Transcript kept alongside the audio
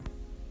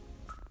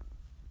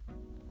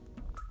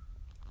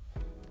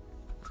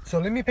So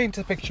let me paint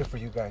a picture for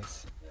you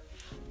guys.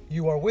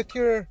 You are with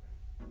your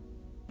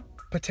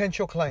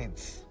potential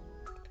clients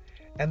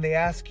and they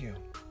ask you,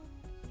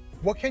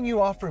 what can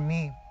you offer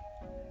me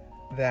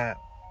that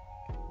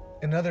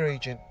another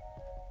agent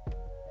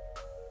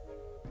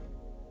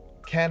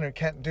can or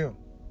can't do?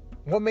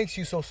 What makes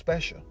you so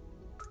special?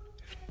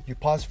 You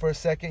pause for a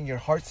second, your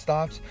heart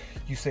stops.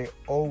 You say,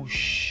 oh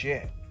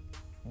shit,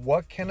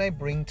 what can I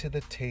bring to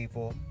the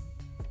table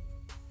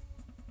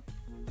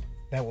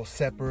that will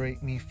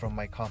separate me from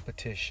my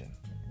competition?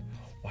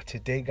 Well,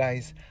 today,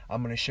 guys,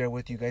 I'm going to share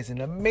with you guys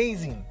an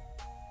amazing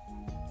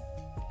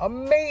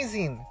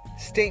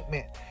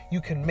statement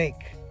you can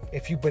make.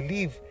 If you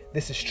believe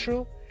this is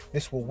true,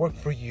 this will work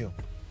for you.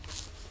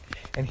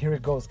 And here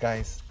it goes,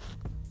 guys.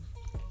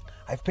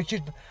 I've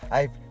painted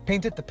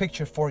the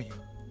picture for you.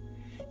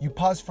 You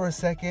pause for a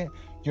second,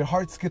 your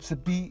heart skips a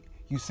beat,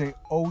 you say,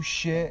 oh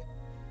shit,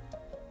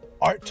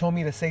 Art told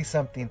me to say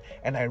something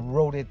and I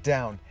wrote it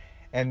down.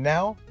 And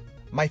now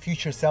my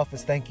future self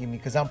is thanking me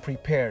because I'm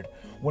prepared.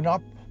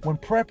 When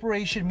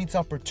preparation meets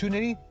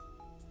opportunity,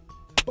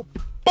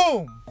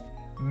 boom,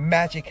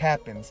 magic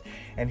happens.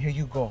 And here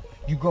you go,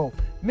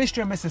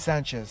 Mr. and Mrs.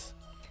 Sanchez.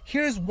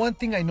 Here's one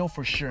thing I know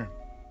for sure.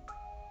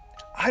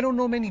 I don't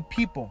know many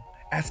people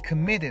as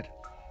committed,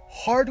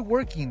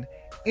 hardworking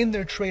in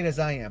their trade as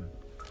I am.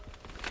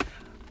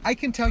 I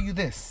can tell you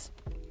this,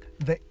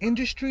 the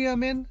industry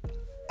I'm in,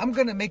 I'm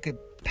gonna make a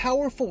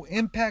powerful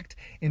impact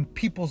in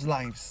people's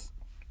lives.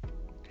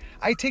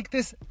 I take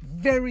this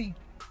very,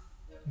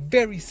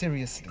 very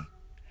seriously.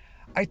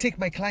 I take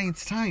my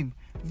clients' time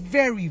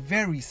very,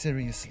 very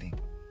seriously.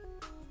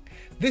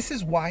 This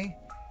is why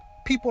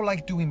people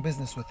like doing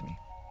business with me.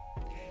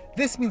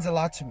 This means a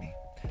lot to me.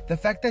 The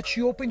fact that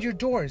you opened your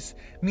doors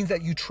means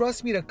that you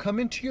trust me to come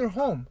into your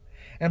home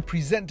and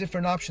present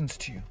different options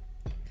to you.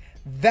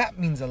 That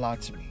means a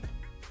lot to me.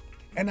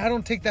 And I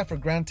don't take that for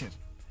granted.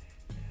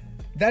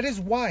 That is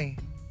why,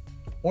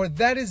 or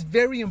that is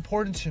very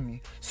important to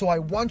me. So I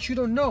want you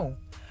to know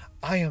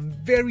I am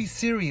very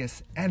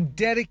serious and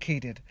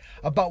dedicated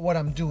about what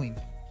I'm doing.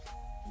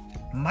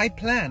 My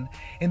plan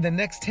in the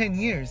next 10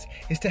 years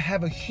is to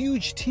have a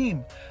huge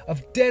team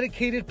of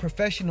dedicated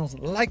professionals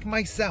like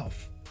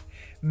myself,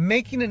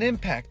 making an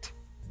impact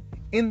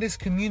in this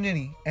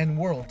community and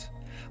world.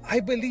 I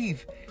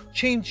believe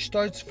change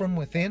starts from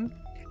within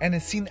and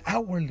is seen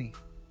outwardly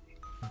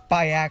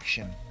by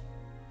action.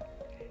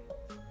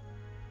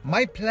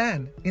 My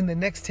plan in the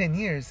next 10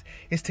 years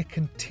is to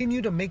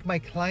continue to make my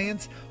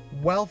clients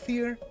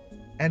wealthier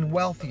and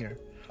wealthier,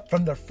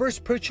 from their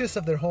first purchase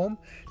of their home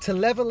to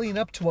leveling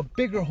up to a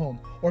bigger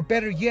home, or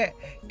better yet,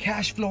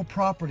 cash flow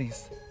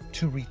properties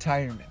to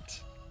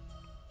retirement.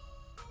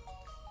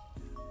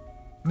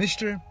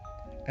 Mr.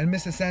 and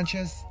Mrs.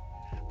 Sanchez,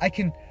 I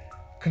can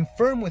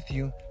confirm with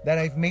you that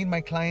I've made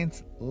my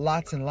clients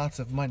lots and lots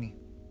of money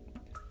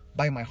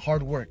by my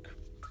hard work.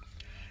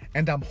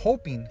 And I'm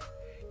hoping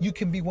you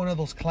can be one of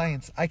those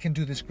clients I can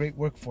do this great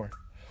work for.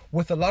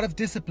 With a lot of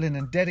discipline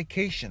and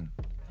dedication,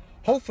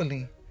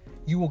 hopefully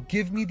you will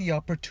give me the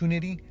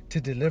opportunity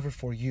to deliver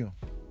for you.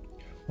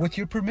 With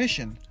your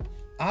permission,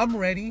 I'm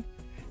ready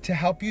to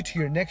help you to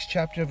your next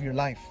chapter of your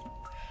life.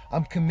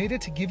 I'm committed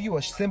to give you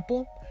a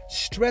simple,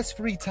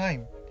 stress-free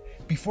time.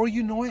 Before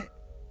you know it,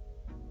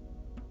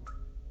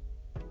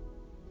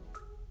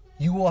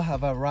 you will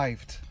have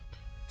arrived.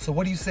 So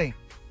what do you say?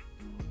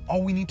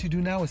 All we need to do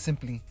now is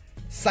simply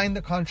sign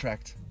the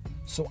contract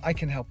so I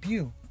can help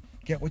you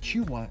get what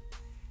you want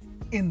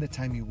in the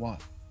time you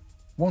want.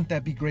 Won't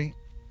that be great?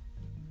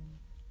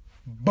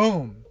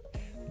 Boom!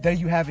 There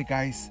you have it,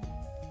 guys.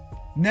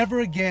 Never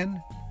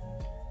again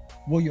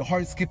will your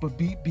heart skip a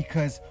beat,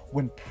 because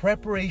when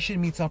preparation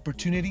meets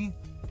opportunity,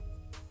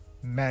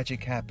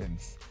 magic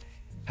happens.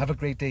 Have a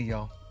great day,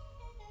 y'all.